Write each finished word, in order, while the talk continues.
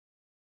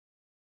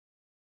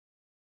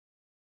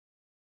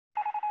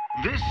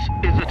This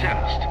is a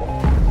test.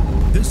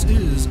 This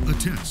is a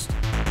test.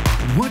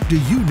 What do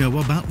you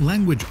know about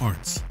language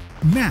arts,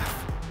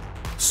 math,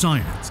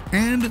 science,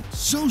 and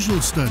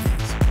social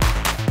studies?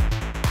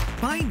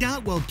 Find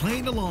out while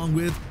playing along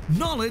with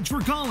Knowledge for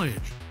College,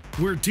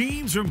 where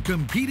teams from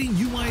competing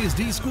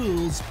UISD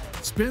schools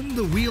spin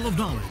the wheel of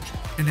knowledge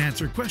and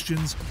answer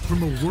questions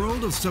from a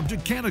world of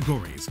subject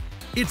categories.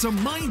 It's a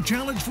mind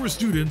challenge for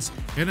students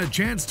and a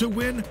chance to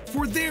win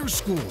for their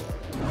school.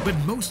 But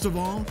most of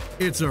all,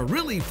 it's a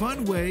really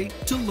fun way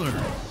to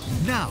learn.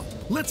 Now,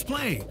 let's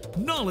play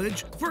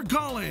Knowledge for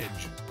College.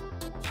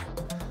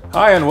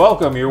 Hi and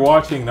welcome. You're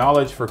watching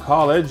Knowledge for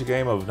College, a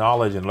game of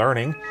knowledge and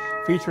learning,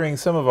 featuring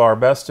some of our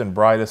best and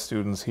brightest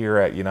students here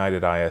at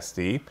United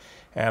ISD.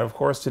 And of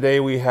course,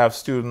 today we have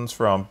students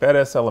from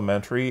Perez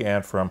Elementary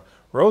and from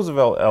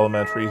Roosevelt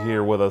Elementary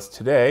here with us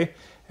today.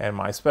 And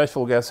my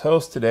special guest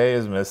host today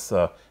is Miss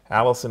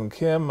Allison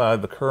Kim,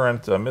 the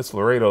current Miss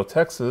Laredo,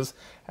 Texas.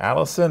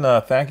 Allison,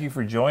 thank you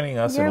for joining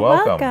us and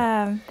welcome. You're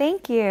welcome.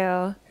 Thank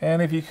you.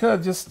 And if you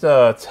could, just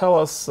tell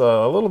us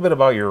a little bit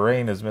about your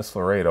reign as Miss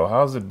Laredo.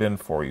 How's it been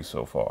for you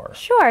so far?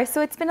 Sure.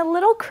 So it's been a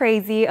little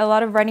crazy, a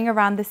lot of running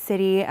around the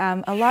city,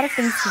 a lot of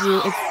things to do.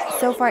 It's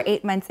so far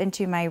 8 months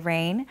into my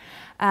reign.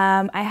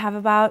 I have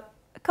about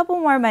a couple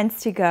more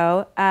months to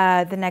go.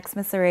 The next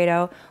Miss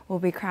Laredo will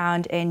be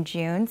crowned in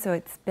June, so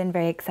it's been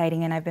very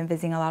exciting, and I've been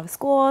visiting a lot of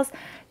schools,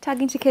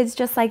 talking to kids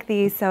just like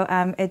these, so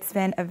it's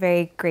been a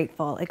very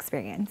grateful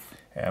experience.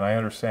 And I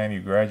understand you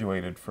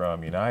graduated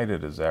from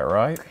United, is that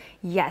right?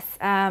 Yes,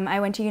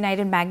 I went to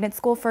United Magnet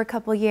School for a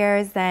couple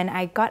years, then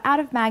I got out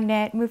of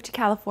Magnet, moved to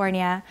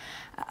California.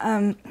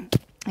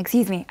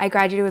 I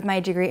graduated with my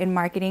degree in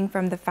marketing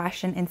from the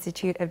Fashion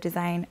Institute of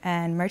Design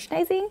and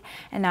Merchandising,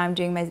 and now I'm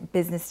doing my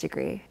business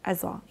degree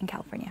as well in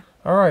California.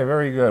 All right,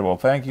 very good. Well,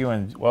 thank you,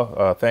 and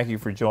thank you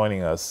for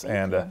joining us.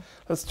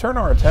 Let's turn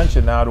our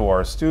attention now to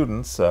our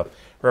students.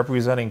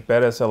 Representing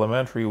Perez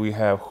Elementary, we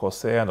have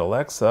Jose and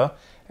Alexa.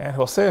 And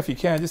Jose, if you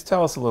can, just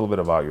tell us a little bit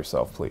about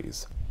yourself,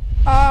 please.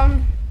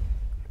 I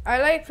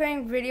like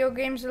playing video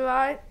games a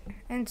lot,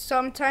 and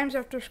sometimes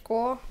after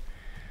school,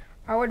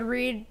 I would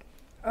read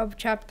a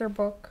chapter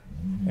book.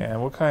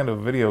 And what kind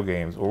of video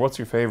games, or what's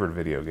your favorite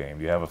video game?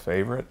 Do you have a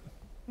favorite?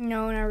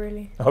 No, not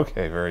really.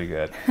 Okay, very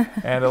good.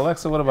 And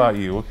Alexa, what about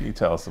you? What can you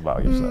tell us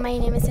about yourself? My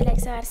name is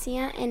Alexa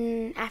Garcia,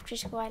 and after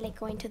school I like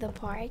going to the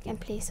park and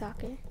play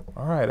soccer.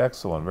 All right,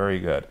 excellent, very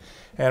good.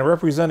 And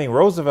representing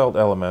Roosevelt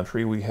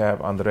Elementary, we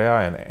have Andrea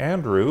and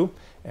Andrew.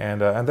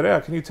 And Andrea,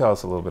 can you tell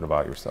us a little bit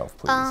about yourself,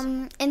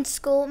 please? In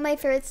school, my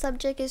favorite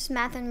subject is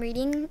math and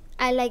reading.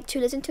 I like to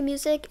listen to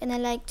music, and I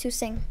like to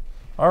sing.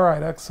 All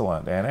right,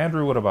 excellent. And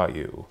Andrew, what about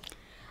you?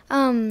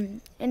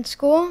 In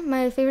school,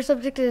 my favorite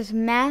subject is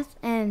math,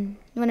 and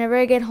whenever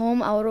I get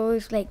home, I would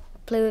always play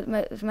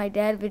with my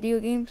dad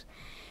video games,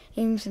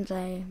 since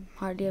I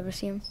hardly ever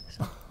see him.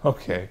 So.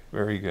 Okay,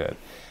 very good.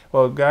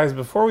 Well, guys,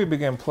 before we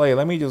begin play,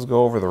 let me just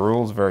go over the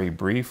rules very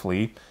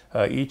briefly.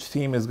 Each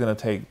team is going to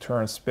take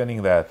turns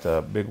spinning that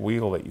big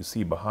wheel that you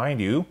see behind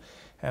you.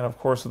 And of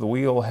course, the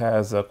wheel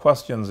has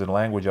questions in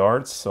language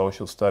arts,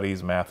 social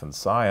studies, math, and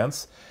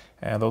science.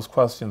 And those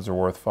questions are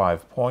worth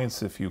 5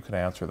 points if you can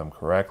answer them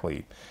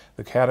correctly.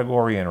 The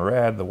category in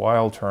red, the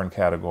wild turn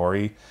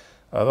category,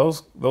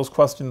 those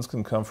questions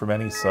can come from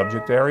any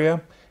subject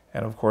area.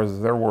 And of course,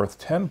 they're worth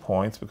 10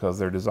 points because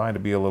they're designed to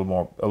be a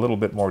little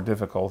bit more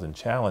difficult and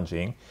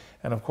challenging.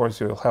 And of course,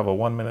 you'll have a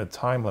 1-minute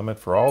time limit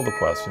for all the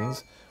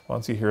questions.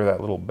 Once you hear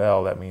that little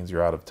bell, that means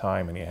you're out of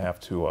time and you have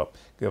to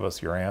give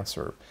us your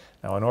answer.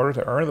 Now, in order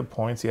to earn the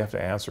points, you have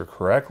to answer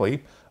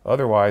correctly.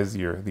 Otherwise,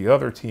 the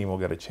other team will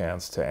get a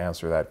chance to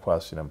answer that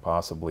question and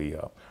possibly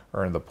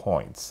earn the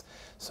points.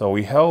 So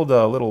we held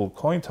a little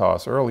coin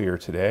toss earlier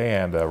today,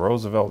 and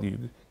Roosevelt,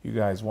 you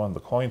guys won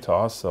the coin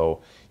toss, so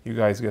you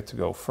guys get to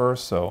go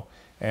first. So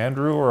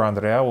Andrew or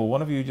Andrea, will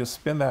one of you just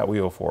spin that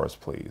wheel for us,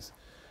 please?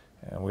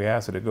 And we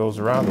ask that it goes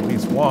around at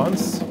least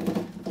once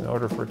in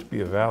order for it to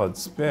be a valid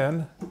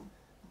spin.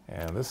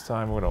 And this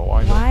time we're going to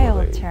wind up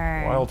with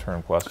a wild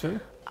turn question.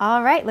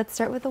 All right, let's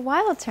start with the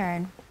wild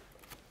turn.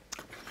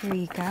 Here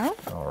you go.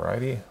 All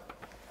righty.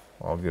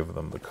 I'll give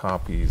them the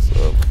copies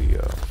of the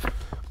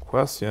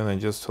question, and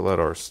just to let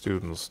our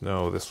students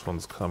know, this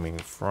one's coming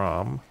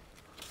from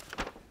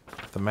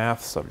the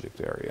math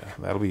subject area.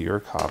 That'll be your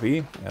copy,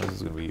 and this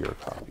is going to be your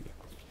copy.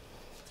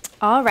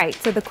 All right,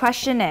 so the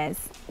question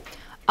is,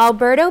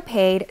 Alberto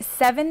paid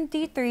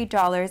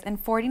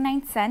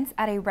 $73.49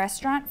 at a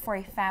restaurant for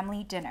a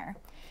family dinner.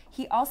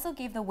 He also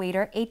gave the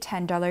waiter a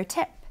 $10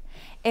 tip.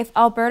 If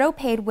Alberto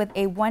paid with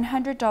a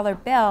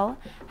 $100 bill,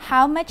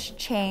 how much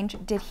change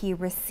did he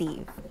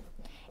receive?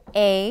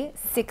 A,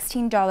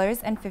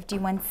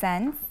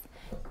 $16.51,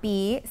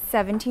 B,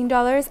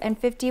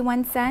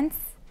 $17.51,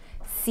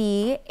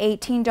 C,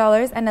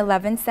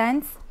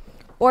 $18.11,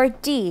 or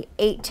D,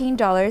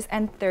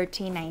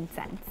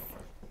 $18.39.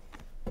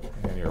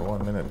 And your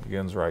 1 minute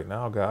begins right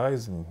now,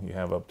 guys, and you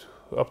have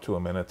up to a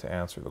minute to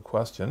answer the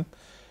question.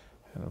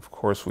 And of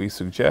course, we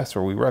suggest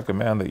or we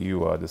recommend that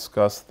you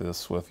discuss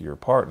this with your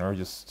partner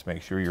just to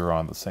make sure you're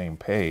on the same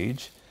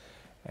page.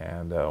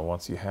 And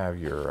once you have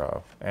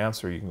your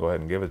answer, you can go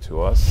ahead and give it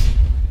to us.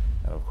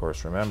 And of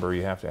course, remember,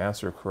 you have to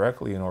answer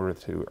correctly in order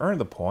to earn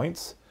the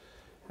points.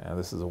 And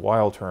this is a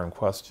wild turn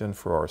question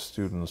for our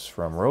students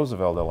from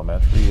Roosevelt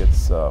Elementary.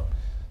 It's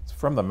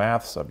from the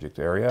math subject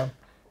area.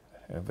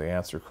 If they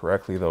answer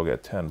correctly, they'll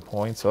get 10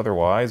 points.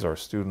 Otherwise, our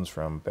students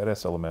from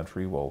Perez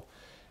Elementary will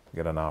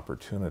get an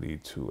opportunity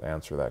to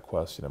answer that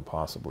question and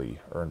possibly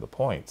earn the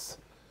points.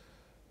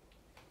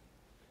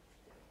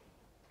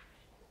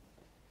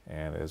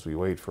 And as we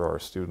wait for our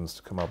students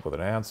to come up with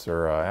an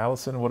answer,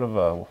 Allison, what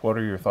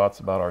are your thoughts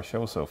about our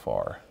show so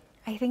far?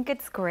 I think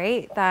it's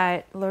great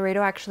that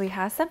Laredo actually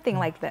has something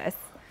like this.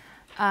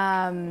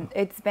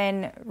 It's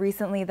been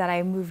recently that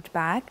I moved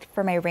back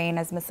for my reign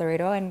as Miss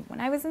Laredo, and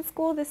when I was in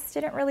school, this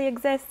didn't really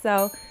exist,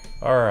 so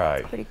all right.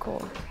 It's pretty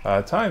cool.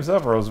 Time's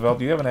up, Roosevelt.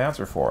 Do you have an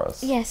answer for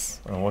us?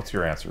 Yes. And what's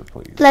your answer,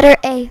 please? Letter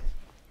A.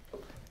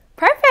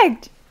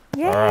 Perfect!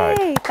 Yay! All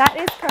right. That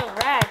is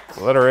correct.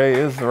 Letter A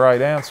is the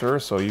right answer,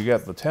 so you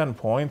get the 10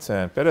 points.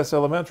 And Perez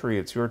Elementary,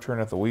 it's your turn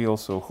at the wheel,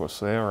 so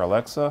Jose or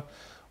Alexa,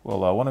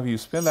 will one of you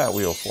spin that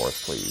wheel for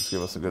us, please?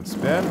 Give us a good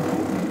spin.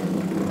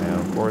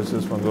 And of course,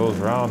 this one goes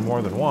round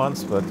more than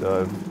once, but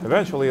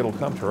eventually it'll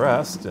come to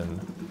rest, and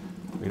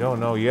we don't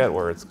know yet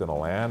where it's going to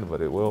land, but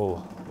it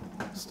will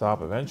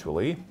stop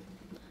eventually.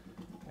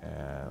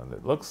 And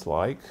it looks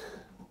like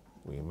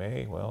we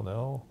may, well,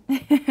 no.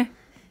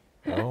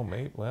 No,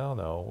 well,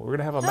 no. We're going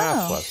to have a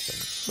math question.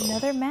 So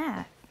Another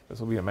math. this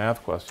will be a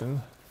math question,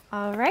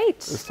 All right.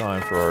 this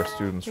time for our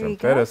students Here from you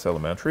go. Perez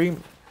Elementary.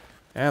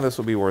 And this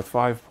will be worth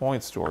 5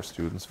 points to our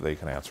students if they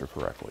can answer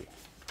correctly.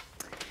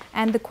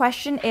 And the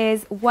question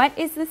is, what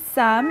is the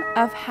sum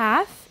of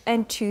half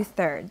and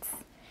 2/3?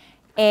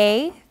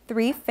 A,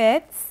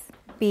 3/5,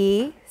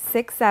 B,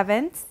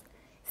 6/7,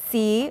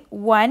 C,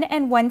 1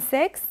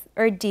 1/6,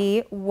 or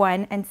D,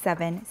 1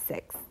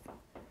 7/6?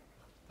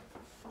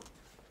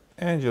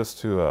 And just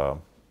to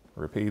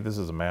repeat, this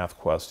is a math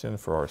question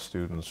for our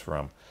students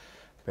from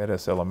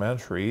Perez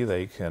Elementary.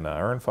 They can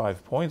earn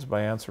 5 points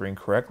by answering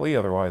correctly.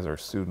 Otherwise, our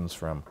students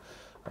from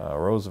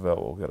Roosevelt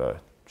will get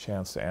a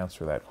chance to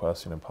answer that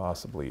question and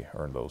possibly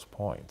earn those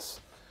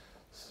points.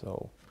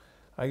 So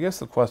I guess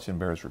the question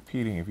bears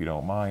repeating if you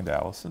don't mind,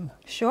 Allison.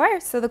 Sure.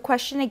 So the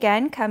question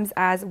again comes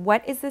as,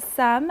 what is the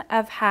sum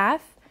of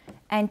half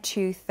and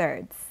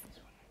 2/3?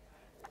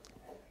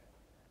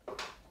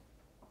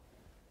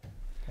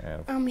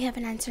 And We have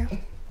an answer.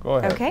 go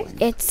ahead, Okay. please.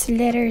 It's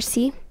letter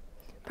C.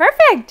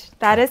 Perfect.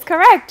 That is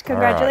correct. All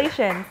right.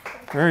 Congratulations.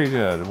 Very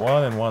good.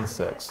 1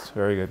 1/6.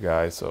 Very good,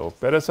 guys. So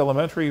Perez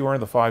Elementary, you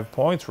earned the 5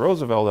 points.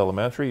 Roosevelt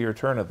Elementary, your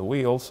turn at the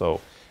wheel. So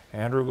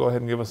Andrew, go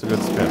ahead and give us a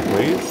good spin,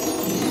 please.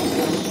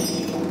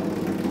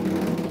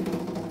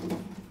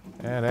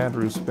 And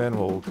Andrew's spin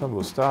will come to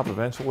a stop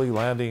eventually,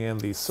 landing in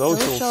the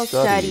social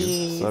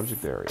studies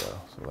subject area.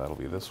 So that'll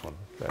be this one,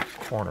 that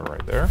corner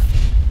right there.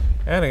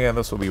 And again,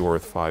 this will be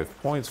worth 5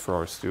 points for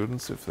our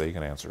students if they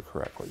can answer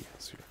correctly.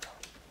 So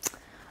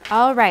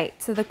All right.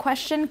 So the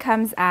question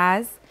comes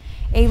as,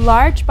 a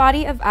large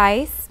body of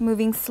ice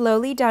moving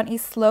slowly down a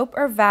slope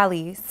or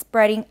valley,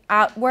 spreading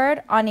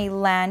outward on a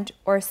land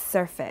or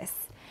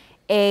surface.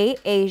 A,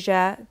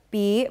 Asia,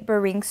 B,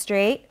 Bering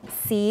Strait,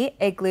 C,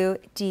 igloo,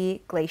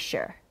 D,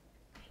 glacier.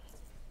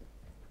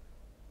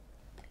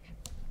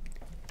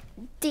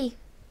 D.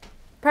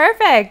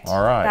 Perfect.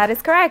 All right. That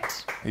is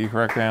correct. the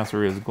correct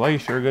answer is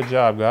glacier. Good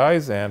job,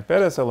 guys. And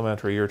Perez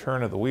Elementary, your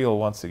turn at the wheel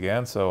once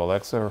again. So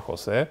Alexa or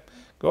Jose,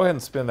 go ahead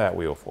and spin that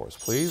wheel for us,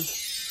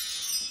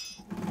 please.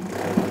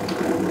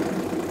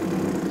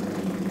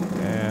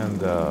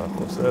 And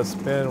Jose's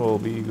spin will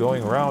be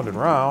going round and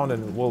round,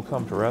 and it will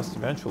come to rest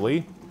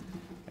eventually.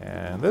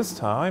 And this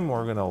time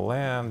we're going to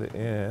land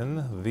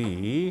in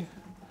the,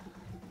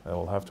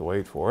 we'll have to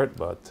wait for it,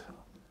 but,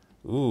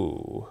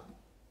 ooh.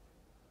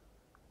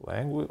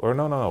 Language, or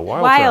no,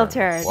 wild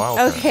turn. Wild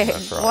turn. Okay,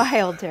 That's right.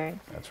 wild turn.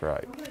 That's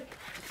right.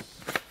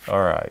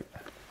 All right.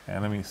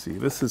 And let me see.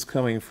 This is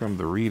coming from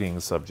the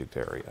reading subject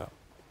area.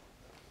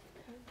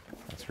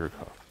 That's your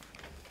call.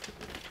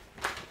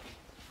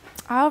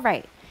 All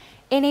right.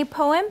 In a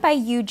poem by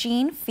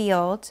Eugene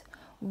Field,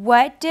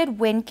 what did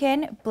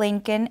Wynken,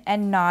 Blinken,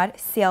 and Nod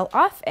sail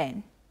off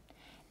in?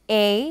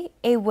 A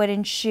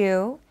wooden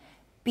shoe.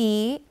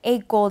 B, a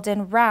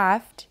golden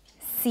raft.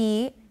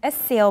 C, a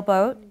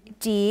sailboat.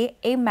 D,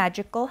 a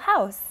magical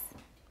house.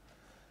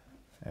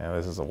 And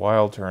this is a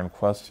wild turn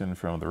question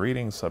from the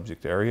reading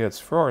subject area. It's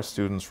for our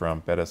students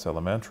from Perez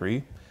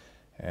Elementary.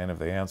 And if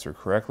they answer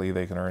correctly,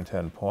 they can earn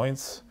 10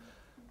 points.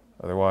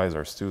 Otherwise,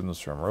 our students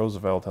from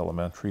Roosevelt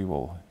Elementary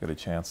will get a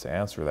chance to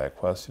answer that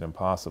question and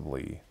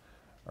possibly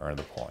earn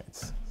the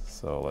points.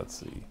 So let's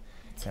see.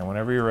 And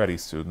whenever you're ready,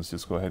 students,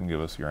 just go ahead and give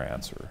us your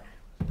answer.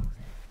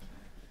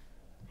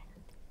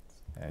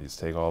 And just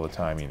take all the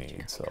time you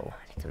need, so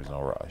there's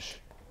no rush.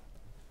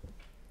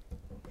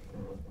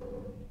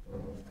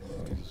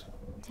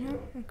 Yeah,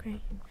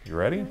 okay. You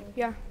ready?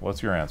 Yeah.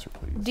 What's your answer,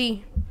 please?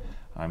 D.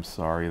 I'm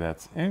sorry,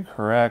 that's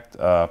incorrect.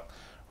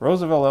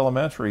 Roosevelt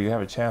Elementary, you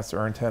have a chance to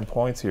earn 10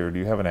 points here. Do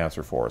you have an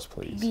answer for us,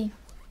 please? B.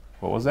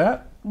 What was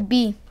that?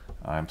 B.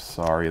 I'm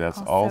sorry, that's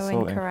Also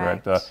also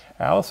incorrect. incorrect.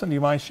 Allison, do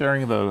you mind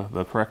sharing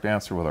the correct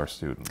answer with our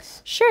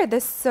students? Sure.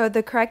 So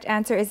the correct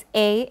answer is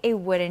A, a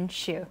wooden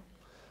shoe.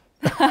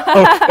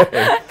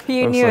 Okay.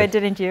 You Looks knew like it,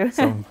 didn't you?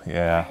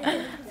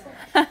 Yeah.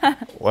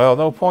 Well,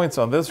 no points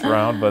on this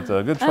round, but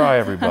good try,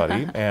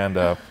 everybody.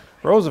 And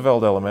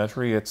Roosevelt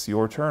Elementary, it's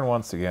your turn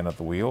once again at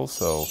the wheel,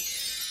 so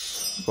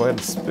go ahead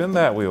and spin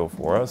that wheel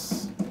for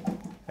us.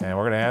 And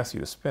we're going to ask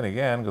you to spin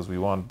again because we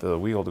want the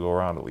wheel to go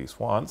around at least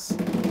once.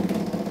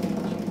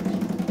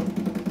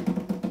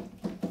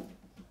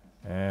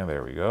 And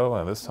there we go.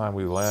 And this time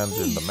we land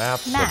in the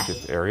math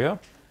subject area.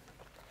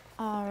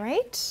 All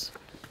right.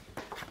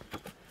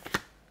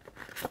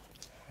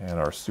 And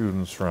our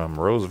students from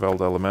Roosevelt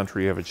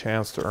Elementary have a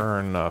chance to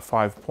earn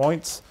 5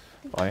 points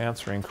by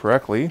answering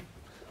correctly.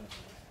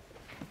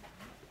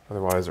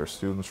 Otherwise, our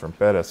students from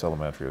Perez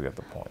Elementary will get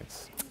the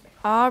points.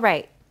 All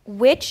right.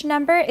 Which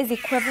number is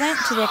equivalent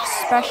to the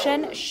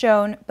expression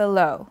shown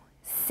below?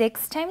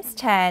 6 times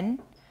 10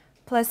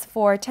 plus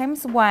 4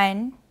 times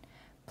 1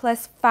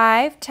 plus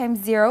 5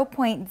 times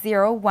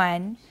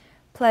 0.01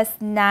 plus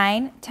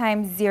 9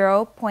 times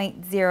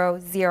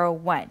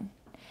 0.001.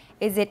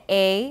 Is it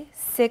A,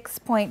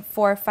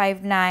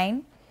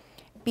 6.459,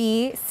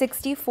 B,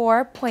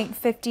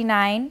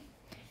 64.59,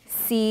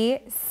 C,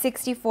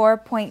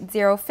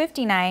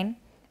 64.059,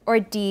 or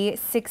D,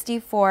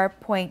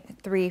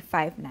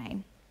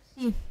 64.359?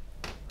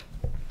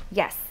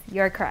 Yes,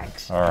 you're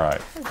correct. All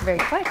right. That was very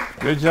quick.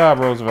 Good job,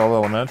 Roosevelt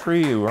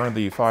Elementary. You earned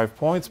the 5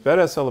 points.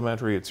 Perez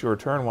Elementary, it's your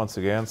turn once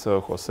again.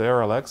 So, Jose or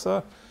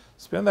Alexa,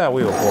 spin that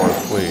wheel for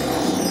us, please.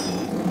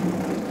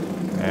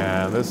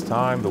 And this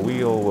time the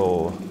wheel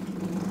will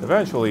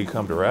eventually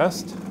come to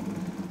rest.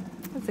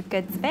 That's a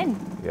good spin.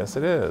 Yes,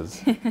 it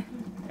is.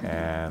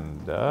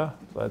 And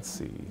let's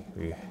see.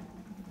 We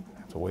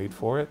have to wait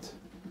for it.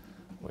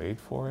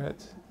 Wait for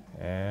it.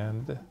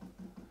 And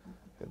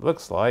it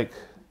looks like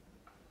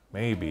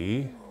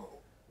maybe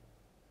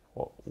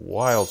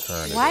wild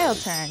turn. Wild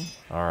turn.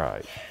 All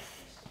right.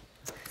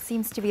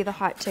 Seems to be the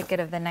hot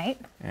ticket of the night.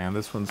 And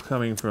this one's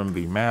coming from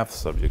the math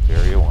subject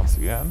area once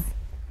again.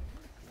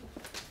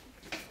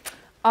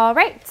 All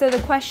right, so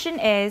the question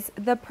is,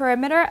 the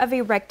perimeter of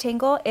a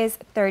rectangle is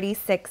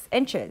 36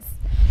 inches.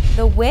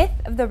 The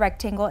width of the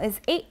rectangle is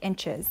 8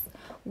 inches.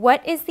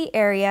 What is the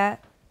area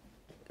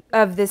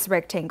of this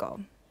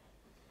rectangle?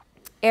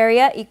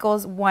 Area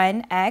equals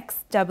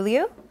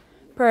 1xw.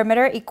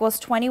 Perimeter equals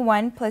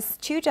 21 plus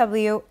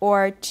 2w,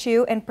 or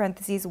 2 in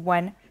parentheses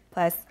 1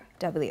 plus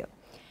w.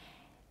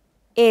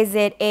 Is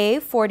it A,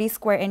 40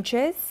 square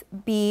inches,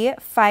 B,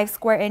 5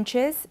 square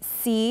inches,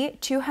 C,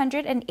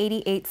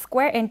 288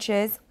 square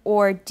inches,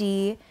 or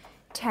D,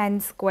 10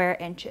 square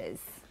inches?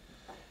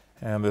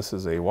 And this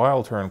is a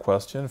wild turn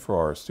question for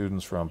our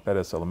students from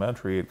Perez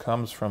Elementary. It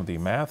comes from the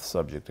math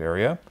subject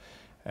area,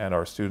 and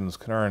our students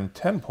can earn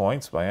 10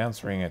 points by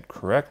answering it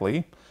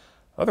correctly.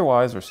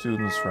 Otherwise, our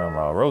students from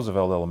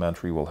Roosevelt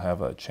Elementary will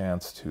have a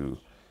chance to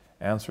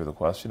answer the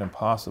question and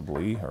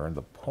possibly earn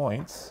the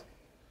points.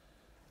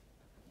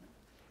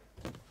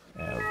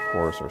 And of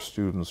course, our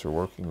students are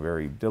working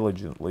very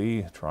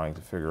diligently trying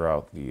to figure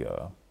out the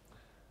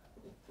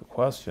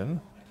question,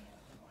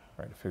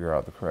 trying to figure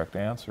out the correct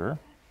answer.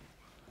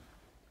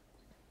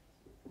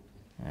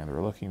 And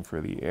they're looking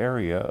for the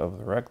area of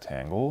the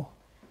rectangle.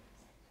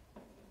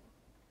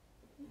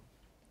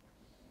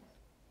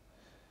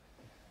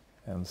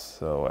 And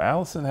so,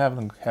 Allison,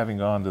 having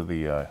gone to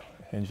the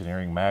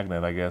engineering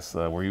magnet, I guess,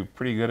 were you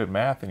pretty good at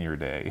math in your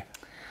day?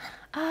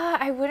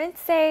 I wouldn't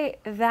say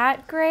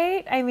that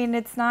great. I mean,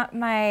 it's not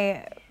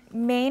my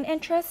main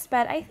interest,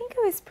 but I think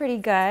it was pretty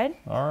good.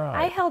 All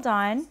right. I held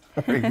on.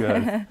 Very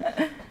good.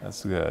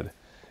 That's good.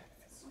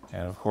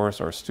 And of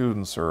course, our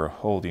students are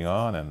holding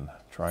on and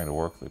trying to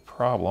work the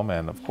problem.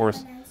 And of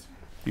course,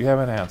 you have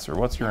an answer.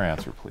 What's your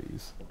answer,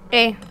 please?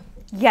 A.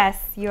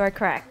 Yes, you are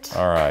correct.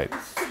 All right.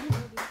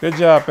 Good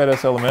job,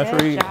 Perez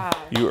Elementary. Good job.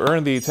 You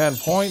earned the 10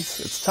 points.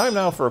 It's time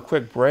now for a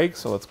quick break,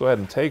 so let's go ahead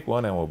and take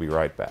one, and we'll be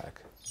right back.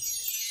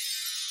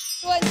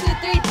 1, 2,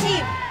 3,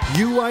 team.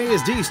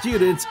 UISD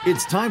students,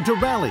 it's time to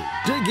rally,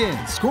 dig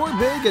in, score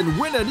big, and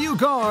win a new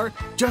car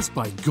just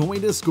by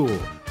going to school.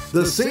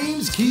 The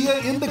Sames Kia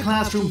in the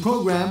Classroom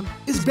program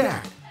is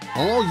back.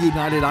 All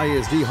United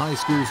ISD high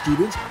school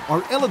students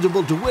are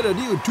eligible to win a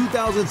new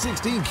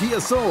 2016 Kia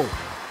Soul.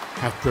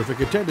 Have perfect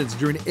attendance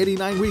during an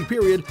 89-week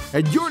period,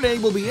 and your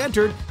name will be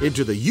entered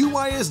into the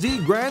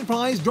UISD Grand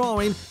Prize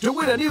drawing to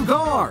win a new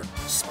car.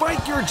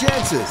 Spike your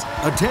chances,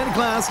 attend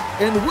class,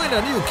 and win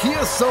a new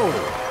Kia Soul.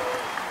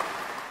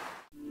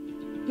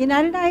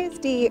 United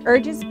ISD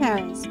urges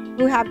parents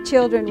who have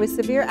children with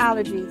severe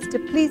allergies to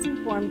please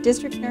inform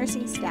district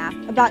nursing staff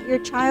about your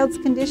child's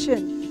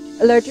condition.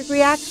 Allergic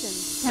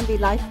reactions can be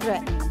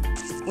life-threatening.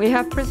 We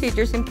have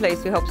procedures in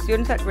place to help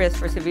students at risk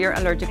for severe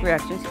allergic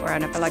reactions or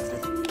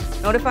anaphylaxis.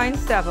 Notifying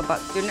staff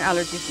about student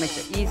allergies makes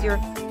it easier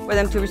for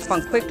them to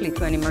respond quickly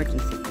to an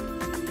emergency.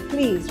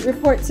 Please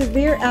report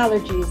severe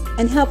allergies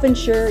and help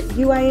ensure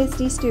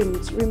UISD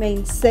students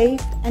remain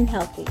safe and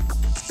healthy.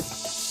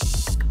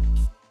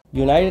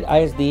 United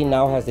ISD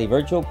now has a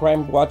virtual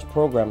crime watch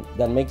program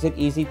that makes it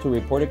easy to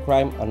report a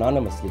crime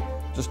anonymously.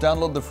 Just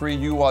download the free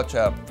UWatch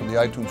app from the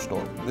iTunes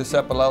Store. This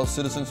app allows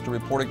citizens to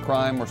report a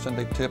crime or send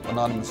a tip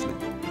anonymously.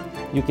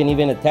 You can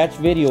even attach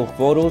video,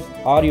 photos,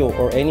 audio,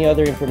 or any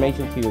other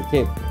information to your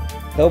tip.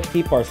 Help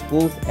keep our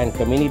schools and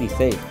community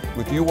safe.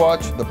 With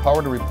UWatch, the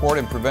power to report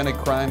and prevent a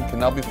crime can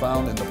now be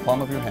found in the palm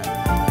of your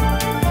hand.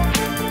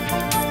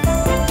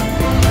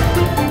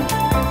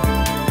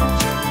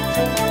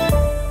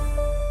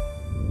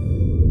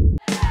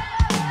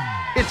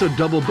 It's a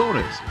double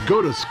bonus.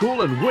 Go to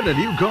school and win a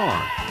new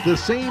car. The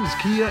Sames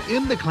Kia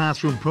in the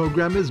Classroom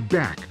program is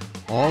back.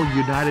 All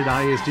United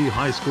ISD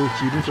high school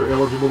students are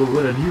eligible to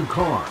win a new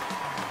car.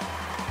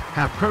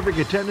 Have perfect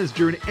attendance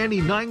during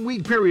any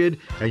 9-week period,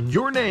 and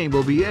your name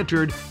will be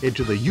entered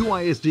into the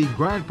UISD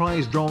Grand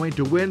Prize drawing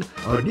to win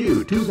a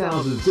new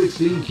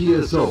 2016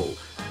 Kia Soul.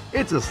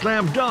 It's a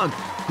slam dunk.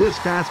 This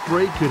fast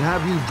break could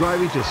have you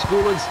driving to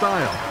school in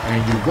style,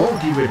 and you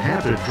won't even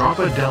have to drop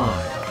a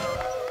dime.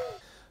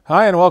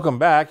 Hi and welcome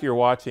back. You're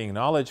watching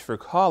Knowledge for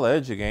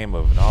College, a game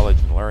of knowledge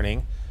and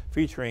learning,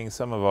 featuring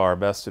some of our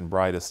best and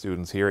brightest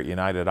students here at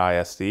United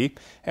ISD.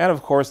 And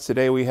of course,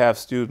 today we have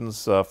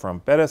students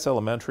from Perez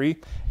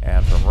Elementary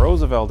and from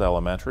Roosevelt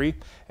Elementary.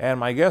 And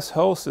my guest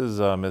host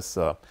is Miss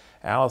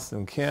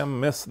Allison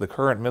Kim, the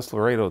current Miss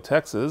Laredo,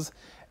 Texas.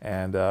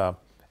 And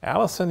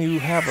Allison,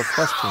 you have a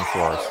question for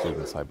our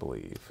students, I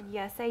believe.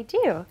 Yes, I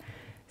do.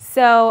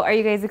 So, are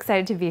you guys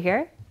excited to be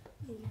here?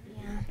 Yeah.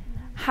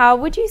 How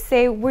would you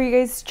say were you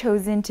guys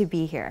chosen to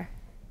be here?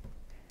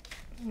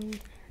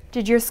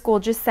 Did your school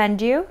just send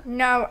you?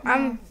 No,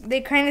 they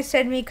kind of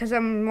sent me because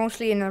I'm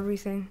mostly in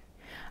everything.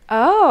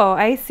 Oh,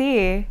 I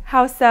see.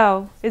 How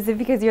so? Is it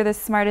because you're the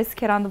smartest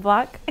kid on the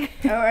block?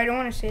 Oh, I don't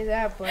want to say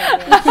that, but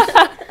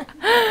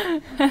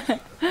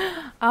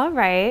All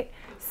right.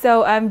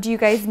 So, do you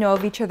guys know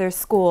of each other's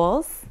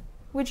schools,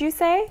 would you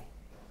say?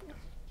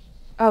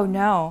 Oh,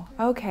 no.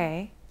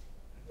 Okay.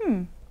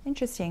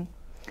 Interesting.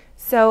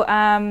 So,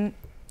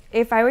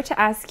 if I were to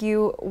ask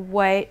you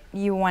what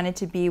you wanted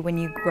to be when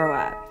you grow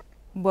up,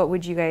 what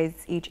would you guys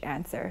each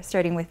answer,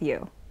 starting with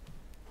you?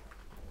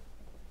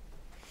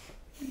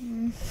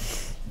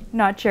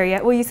 Not sure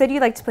yet. Well, you said you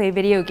like to play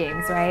video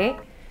games, right?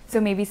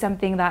 So maybe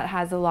something that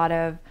has a lot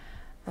of,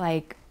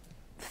 like,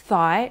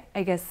 thought,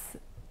 I guess,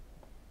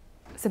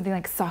 something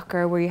like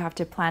soccer where you have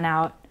to plan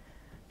out.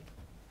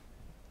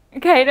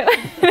 Okay,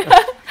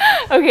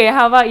 okay,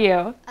 how about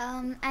you?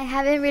 I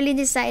haven't really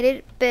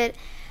decided, but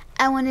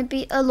I want to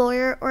be a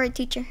lawyer or a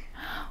teacher.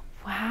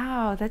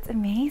 Wow, that's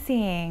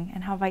amazing.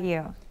 And how about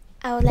you?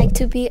 I would like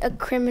to be a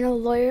criminal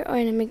lawyer or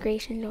an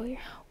immigration lawyer.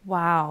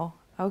 Wow.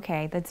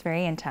 Okay, that's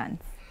very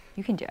intense.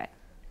 You can do it.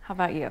 How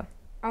about you?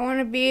 I want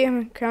to be a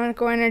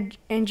mechanical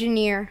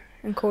engineer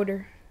and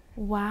coder.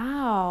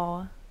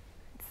 Wow.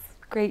 It's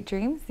great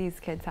dreams these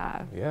kids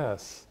have.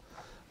 Yes.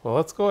 Well,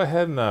 let's go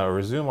ahead and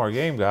resume our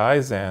game,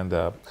 guys.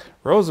 And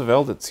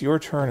Roosevelt, it's your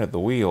turn at the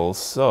wheels.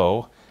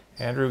 So,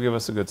 Andrew, give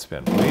us a good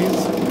spin,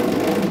 please.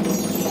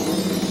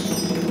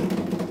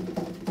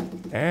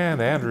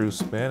 And Andrew's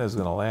spin is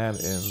going to land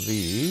in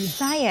the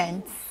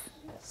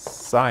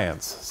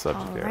science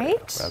subject area.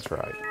 That's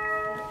right.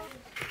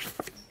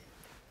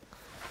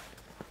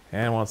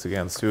 And once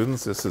again,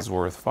 students, this is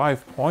worth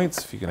 5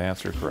 points if you can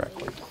answer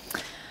correctly.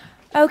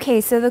 Okay,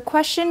 so the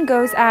question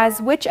goes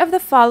as, which of the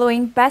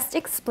following best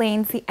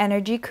explains the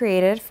energy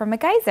created from a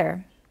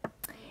geyser?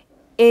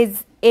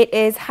 It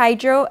is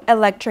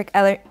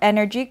hydroelectric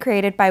energy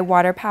created by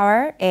water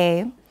power,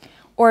 A.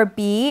 Or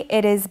B,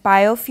 it is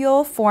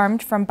biofuel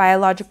formed from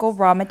biological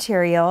raw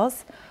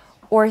materials.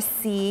 Or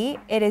C,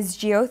 it is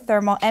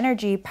geothermal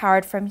energy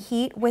powered from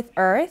heat with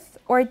earth.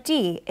 Or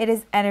D, it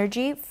is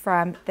energy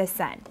from the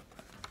sun.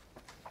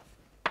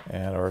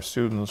 And our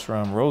students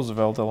from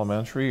Roosevelt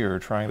Elementary are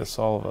trying to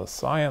solve a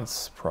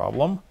science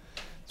problem.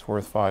 It's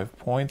worth 5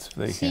 points if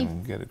they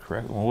can get it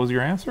correct. What was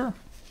your answer?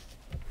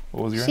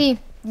 What was your C.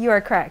 You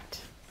are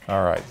correct.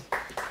 All right.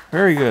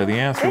 Very good. The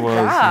answer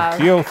was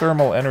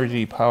geothermal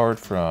energy powered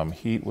from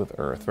heat with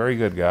earth. Very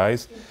good,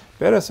 guys.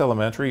 Perez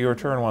Elementary, your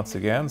turn once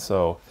again.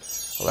 So,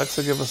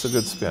 Alexa, give us a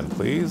good spin,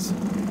 please.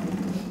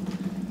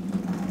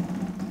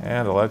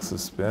 And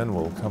Alexa's spin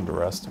will come to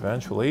rest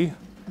eventually.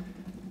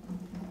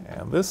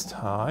 And this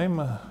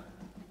time,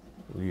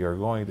 we are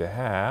going to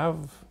have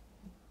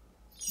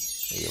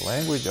a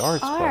language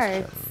arts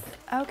question.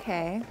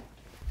 Okay.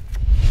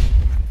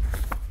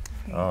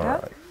 All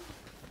right.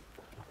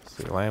 It's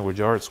a language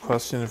arts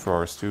question for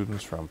our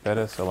students from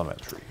Perez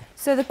Elementary.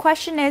 So the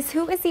question is,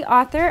 who is the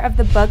author of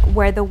the book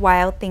Where the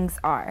Wild Things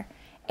Are?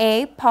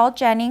 A. Paul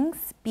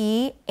Jennings,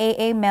 B.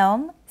 A.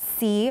 Milne,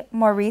 C.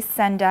 Maurice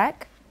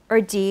Sendak,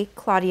 or D.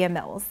 Claudia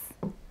Mills?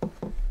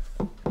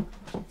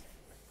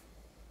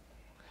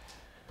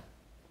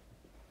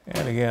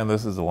 And again,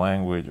 this is a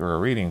language or a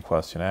reading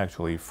question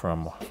actually for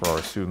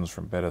our students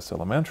from Perez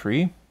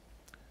Elementary.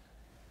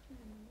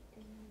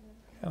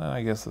 And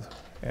I guess,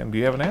 and do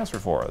you have an answer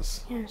for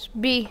us? Yes,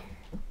 B.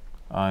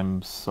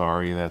 I'm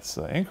sorry, that's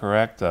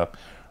incorrect.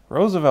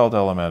 Roosevelt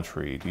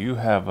Elementary, do you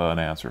have an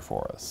answer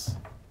for us?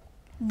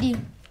 D.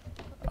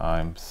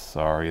 I'm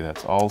sorry,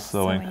 that's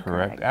also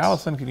incorrect.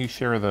 Allison, can you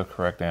share the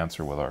correct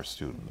answer with our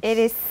students? It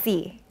is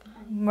C.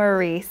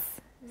 Maurice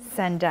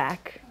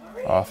Sendak.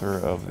 Author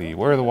of the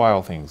Where the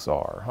Wild Things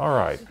Are. All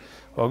right.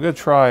 Well, good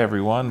try,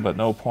 everyone, but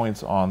no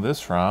points on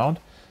this round.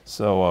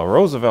 So,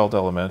 Roosevelt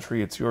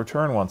Elementary, it's your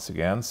turn once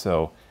again.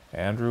 So,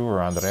 Andrew or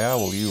Andrea,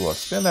 will you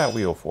spin that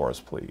wheel for us,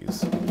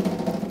 please?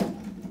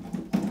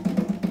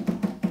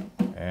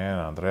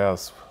 And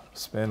Andrea's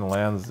spin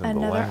lands in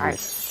the language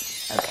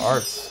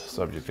arts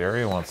subject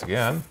area once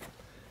again.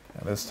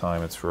 And this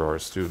time it's for our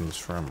students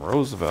from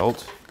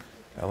Roosevelt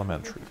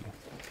Elementary.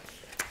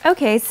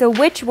 Okay, so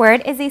which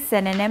word is a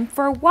synonym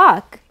for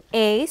walk?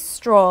 A,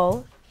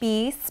 stroll,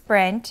 B,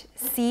 sprint,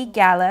 C,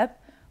 gallop,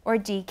 or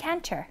D,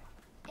 canter?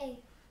 A.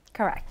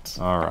 Correct.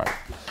 All right.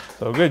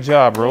 So good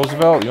job,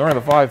 Roosevelt. You earned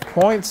the 5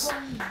 points.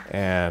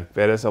 And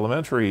Perez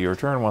Elementary, your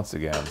turn once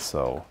again.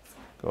 So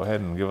go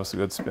ahead and give us a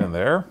good spin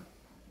there.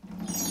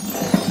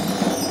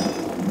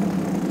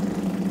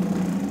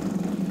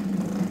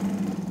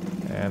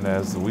 And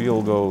as the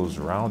wheel goes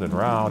round and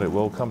round, it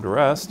will come to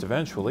rest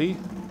eventually.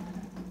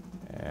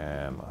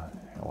 And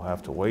we'll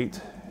have to wait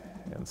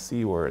and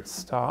see where it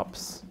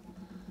stops.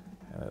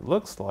 And it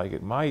looks like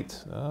it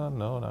might,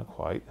 no, not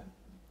quite.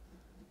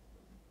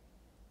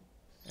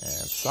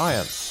 And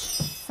science.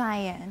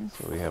 Science.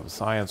 So we have a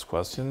science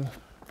question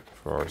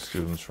for our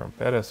students from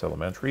Perez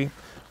Elementary,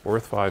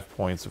 worth 5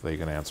 points if they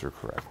can answer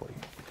correctly.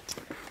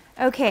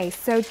 Okay,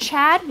 so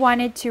Chad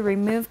wanted to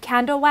remove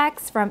candle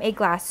wax from a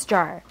glass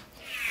jar.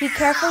 He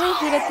carefully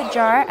heated the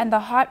jar and the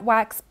hot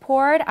wax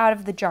poured out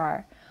of the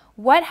jar.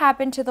 What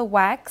happened to the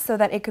wax so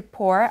that it could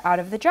pour out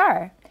of the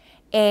jar?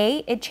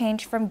 A, it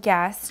changed from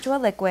gas to a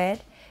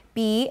liquid.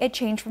 B, it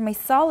changed from a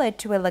solid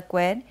to a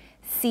liquid.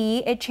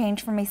 C, it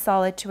changed from a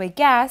solid to a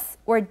gas.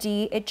 Or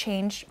D, it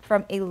changed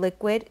from a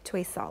liquid to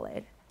a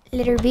solid.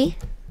 Letter B.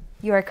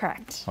 You are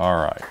correct. All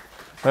right.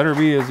 Letter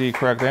B is the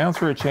correct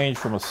answer. It changed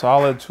from a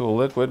solid to a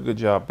liquid. Good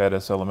job,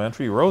 Perez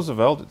Elementary.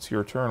 Roosevelt, it's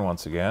your turn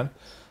once again.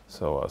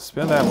 So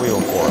spin that wheel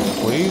for us,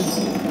 please.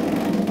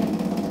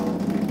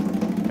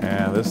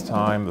 And this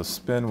time the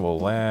spin will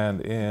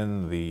land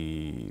in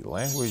the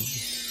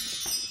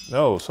language,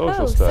 no,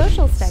 social studies.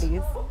 Social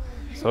studies.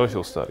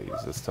 Social studies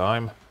this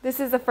time. This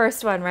is the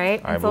first one, right?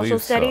 I In social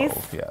believe studies?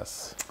 so,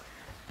 yes.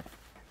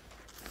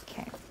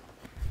 Okay.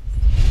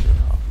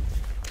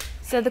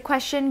 So the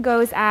question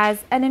goes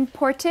as, an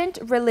important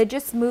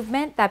religious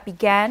movement that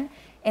began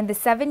in the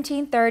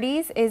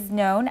 1730s is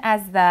known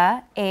as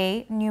the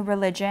A, New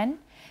Religion,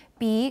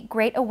 B,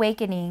 Great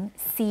Awakening,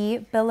 C,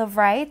 Bill of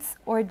Rights,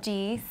 or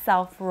D,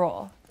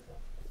 Self-Rule.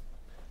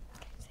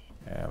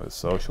 And the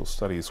social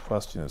studies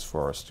question is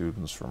for our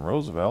students from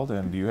Roosevelt,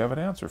 and do you have an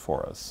answer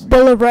for us?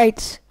 Bill of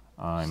Rights.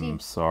 I'm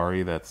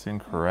sorry, that's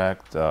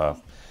incorrect.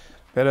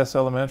 Perez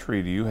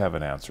Elementary, do you have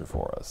an answer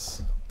for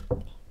us?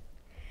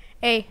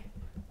 A.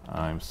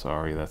 I'm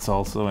sorry, that's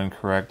also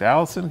incorrect.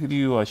 Allison, could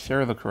you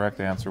share the correct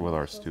answer with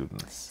our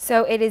students?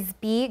 So it is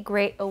B,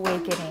 Great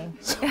Awakening.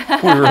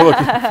 We were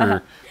looking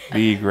for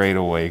B, Great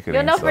Awakening.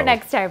 You'll know for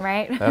next time,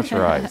 right? That's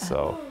right.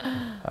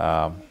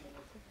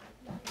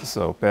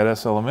 So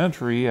Perez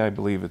Elementary, I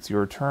believe it's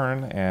your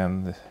turn,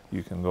 and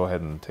you can go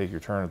ahead and take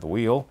your turn at the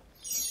wheel.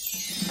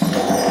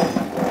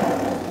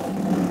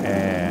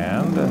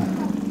 And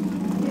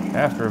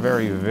after a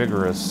very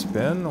vigorous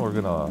spin,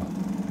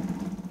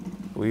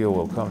 wheel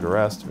will come to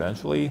rest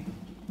eventually.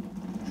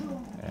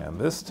 And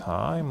this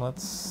time,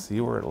 let's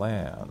see where it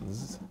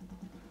lands.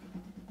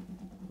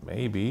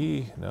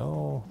 Maybe,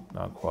 no,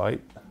 not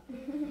quite.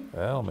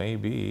 Well,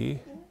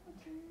 maybe.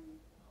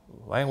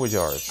 Language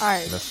arts.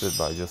 Missed it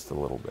by just a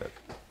little bit.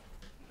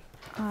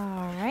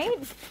 All right.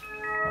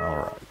 All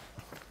right.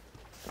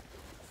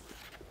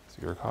 It's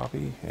your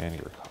copy and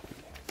your copy.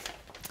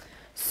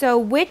 So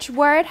which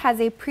word has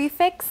a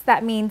prefix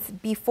that means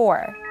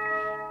before?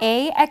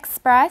 A,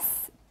 express,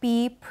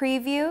 B,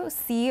 preview,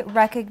 C,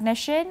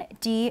 recognition,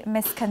 D,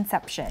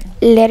 misconception.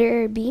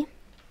 Letter B.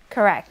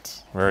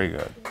 Correct. Very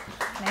good.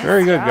 Nice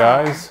Very good,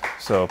 job. guys.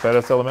 So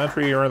Perez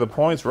Elementary, you earn the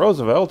points.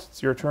 Roosevelt,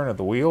 it's your turn at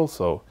the wheel,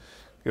 so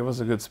give us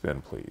a good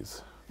spin,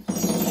 please.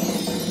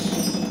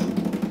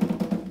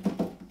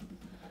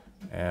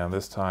 And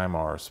this time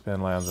our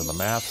spin lands in the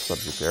math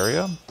subject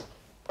area.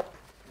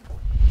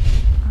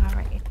 All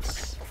right.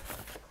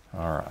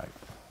 All right.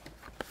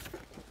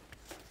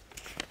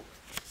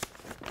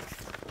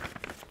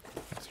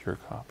 That's your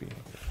copy.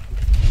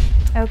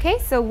 Okay,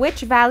 so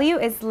which value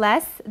is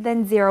less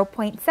than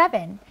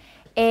 0.7?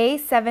 A,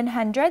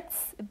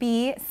 700ths,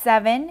 B,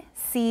 7,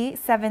 C,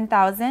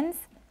 7,000s,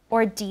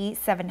 or D,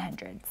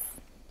 700s?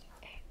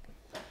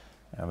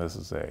 And this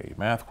is a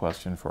math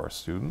question for our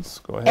students.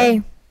 Go ahead.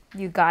 A.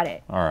 You got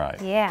it. All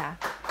right. Yeah.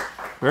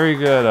 Very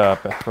good,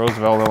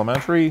 Roosevelt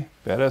Elementary.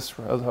 Perez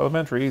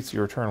Elementary, it's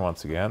your turn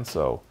once again.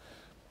 So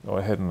go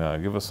ahead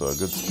and give us a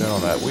good spin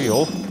on that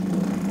wheel.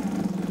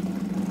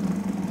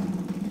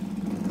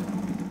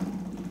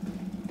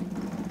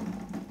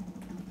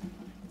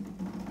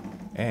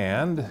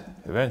 And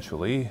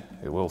eventually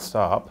it will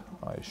stop,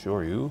 I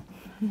assure you.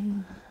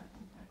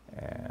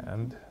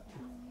 And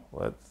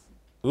let's,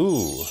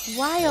 ooh,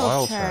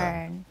 Wild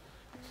turn.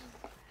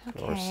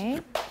 Okay.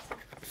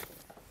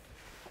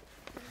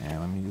 And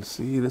let me just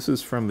see, this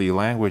is from the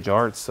language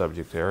arts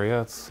subject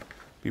area. It's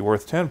be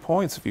worth 10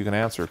 points if you can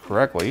answer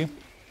correctly.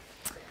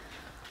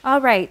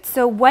 All right,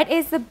 so what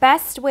is the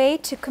best way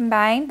to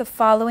combine the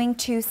following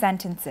two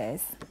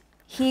sentences?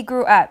 He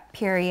grew up,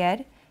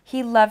 period.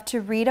 He loved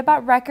to read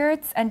about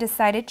records and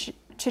decided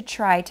to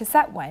try to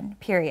set one,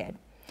 period.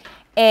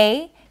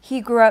 A, he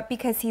grew up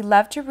because he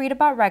loved to read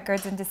about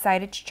records and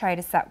decided to try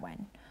to set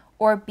one.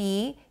 Or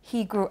B,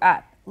 he grew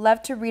up,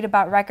 loved to read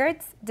about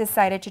records,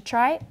 decided to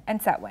try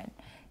and set one.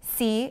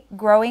 C,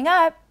 growing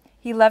up,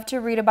 he loved to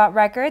read about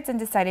records and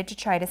decided to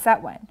try to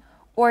set one.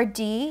 Or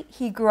D,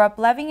 he grew up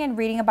loving and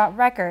reading about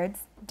records,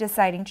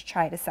 deciding to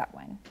try to set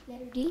one.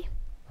 Letter D.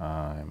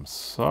 I'm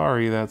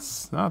sorry,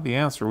 that's not the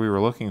answer we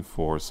were looking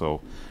for.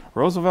 So,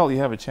 Roosevelt, you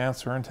have a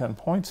chance to earn 10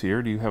 points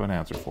here. Do you have an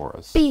answer for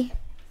us? B.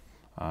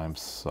 I'm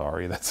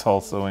sorry, that's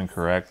also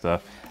incorrect.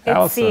 It's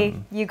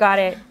Allison. C, you got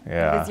it.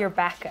 Yeah. It was your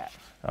backup.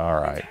 All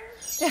right.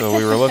 So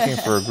we were looking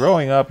for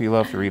growing up, he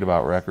loved to read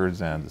about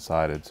records and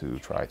decided to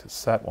try to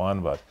set one,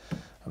 but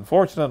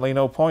unfortunately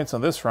no points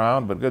on this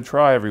round, but good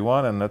try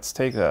everyone, and let's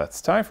take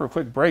it's time for a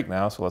quick break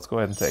now, so let's go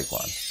ahead and take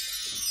one.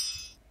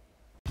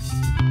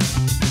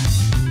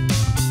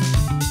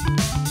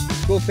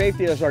 School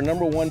safety is our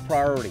 #1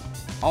 priority.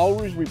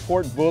 Always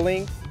report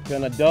bullying to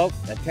an adult,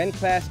 attend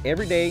class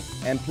every day,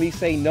 and please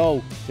say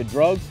no to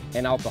drugs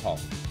and alcohol.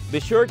 Be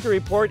sure to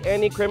report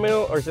any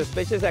criminal or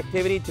suspicious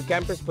activity to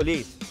campus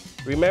police.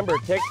 Remember,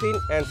 texting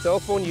and cell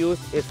phone use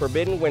is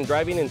forbidden when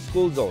driving in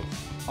school zones.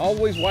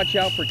 Always watch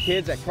out for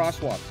kids at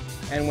crosswalks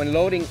and when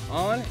loading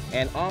on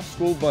and off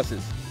school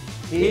buses.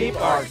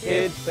 Keep our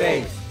kids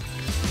safe.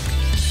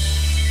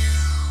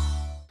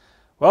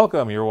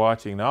 Welcome, you're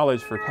watching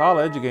Knowledge for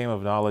College, a game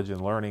of knowledge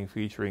and learning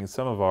featuring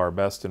some of our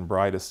best and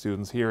brightest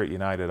students here at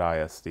United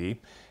ISD.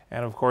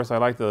 And of course, I'd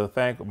like to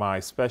thank my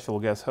special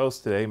guest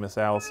host today, Miss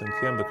Allison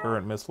Kim, the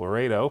current Miss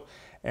Laredo.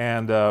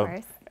 And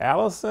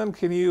Allison,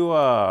 can you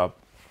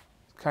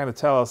kind of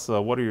tell us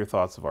what are your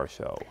thoughts of our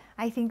show?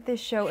 I think this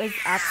show is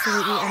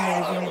absolutely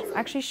amazing. It's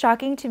actually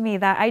shocking to me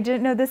that I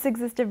didn't know this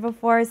existed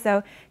before,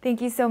 so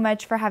thank you so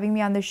much for having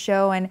me on the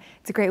show, and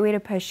it's a great way to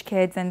push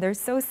kids, and they're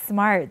so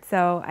smart,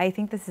 so I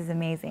think this is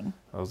amazing.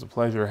 It was a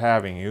pleasure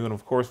having you, and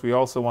of course we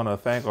also want to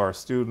thank our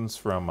students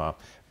from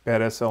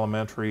Perez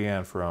Elementary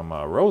and from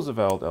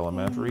Roosevelt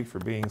Elementary for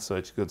being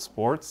such good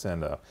sports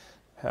and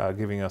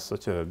giving us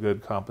such a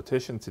good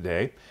competition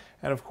today.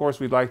 And of course,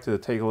 we'd like to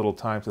take a little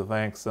time to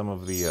thank some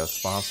of the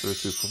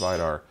sponsors who provide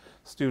our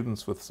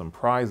students with some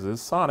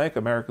prizes: Sonic,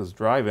 America's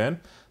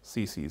Drive-In,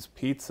 CC's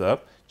Pizza,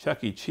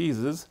 Chuck E.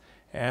 Cheese's,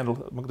 and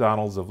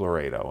McDonald's of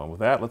Laredo. And with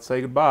that, let's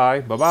say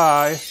goodbye.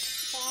 Bye-bye.